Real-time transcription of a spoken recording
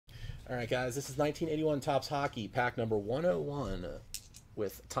All right, guys, this is 1981 Topps Hockey, pack number 101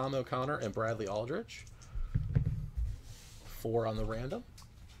 with Tom O'Connor and Bradley Aldrich. 4 on the random.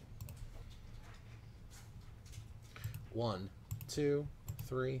 1, 2,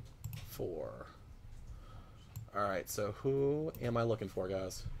 3, 4. All right, so who am I looking for,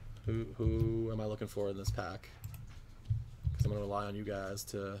 guys? Who am I looking for in this pack? Because I'm going to rely on you guys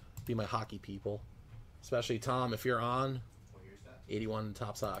to be my hockey people. Especially Tom, if you're on, 81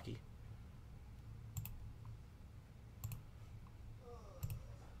 Topps Hockey.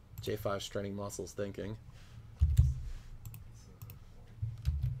 J5 straining muscles thinking.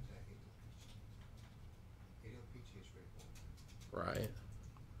 Right.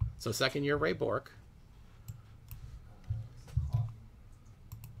 So second year Ray Bourque.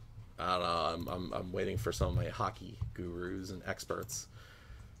 I don't know. I'm waiting for some of my hockey gurus and experts.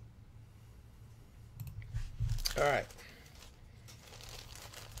 All right.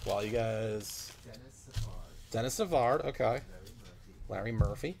 While you guys. Dennis Savard. Okay. Larry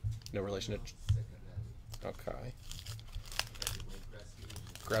Murphy. No relation to. Okay.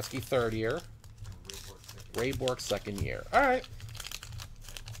 Gretzky third year. Ray Bourque second year. All right.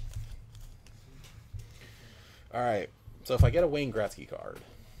 All right. So if I get a Wayne Gretzky card,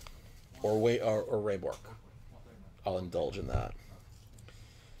 or Ray Bourque, I'll indulge in that.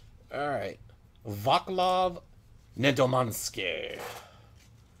 All right. Vaclav Nedomansky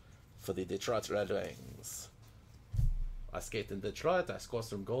for the Detroit Red Wings. I skate in Detroit. I scored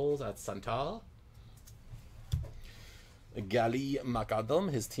some goals at Santal. Gali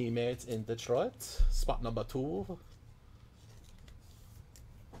McAdam, his teammates in Detroit. Spot number 2.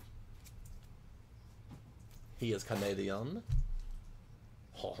 He is Canadian.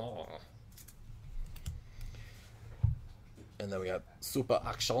 And then we got Super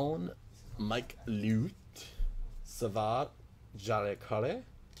Action, Mike Lute, Savard, Jared Curry.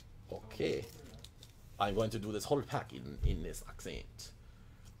 Okay. I'm going to do this whole pack in this accent.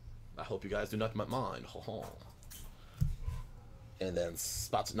 I hope you guys do not mind. And then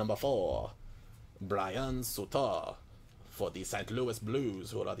spot number 4, Brian Suter for the St. Louis Blues,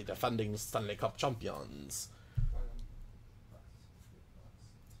 who are the defending Stanley Cup champions.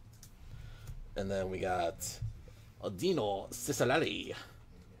 And then we got Dino Ciccarelli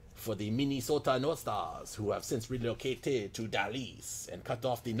for the Minnesota North Stars, who have since relocated to Dallas and cut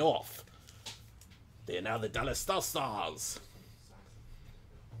off the North. They are now the Dallas Stars.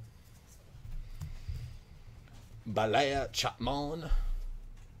 Balaya Chapman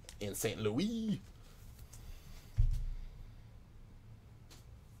in St. Louis.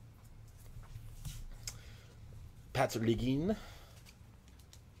 Pat Ligin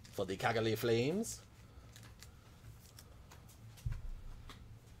for the Calgary Flames.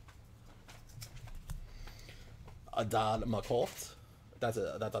 Adal McCourt. That's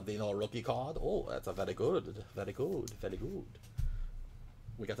a Dino rookie card. Oh, that's a very good.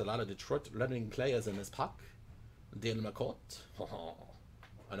 We got a lot of Detroit running players in this pack. Dale McCourt.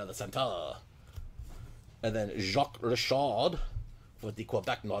 Another center. And then Jacques Richard for the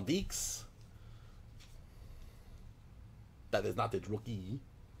Quebec Nordiques. That is not a rookie.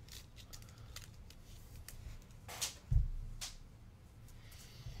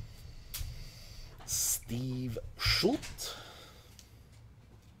 Steve Schultz.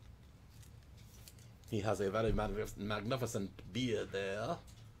 He has a very magnificent beard there.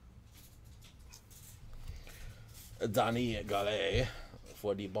 Danny Galley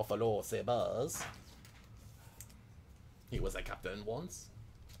for the Buffalo Sabres. He was a captain once.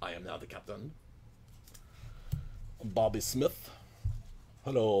 I am now the captain. Bobby Smith.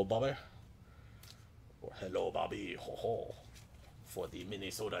 Hello, Bobby. Or hello, Bobby. Ho ho. For the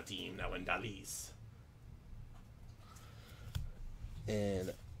Minnesota team now in Dallas.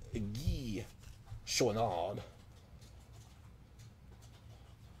 And Guy Chouinard.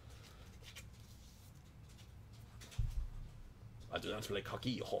 I do not play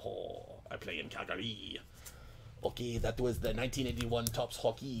hockey. Ho ho. I play in Calgary. Okay, that was the 1981 Topps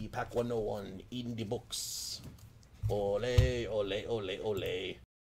Hockey Pack 101 in the books. Ole, ole, ole, ole.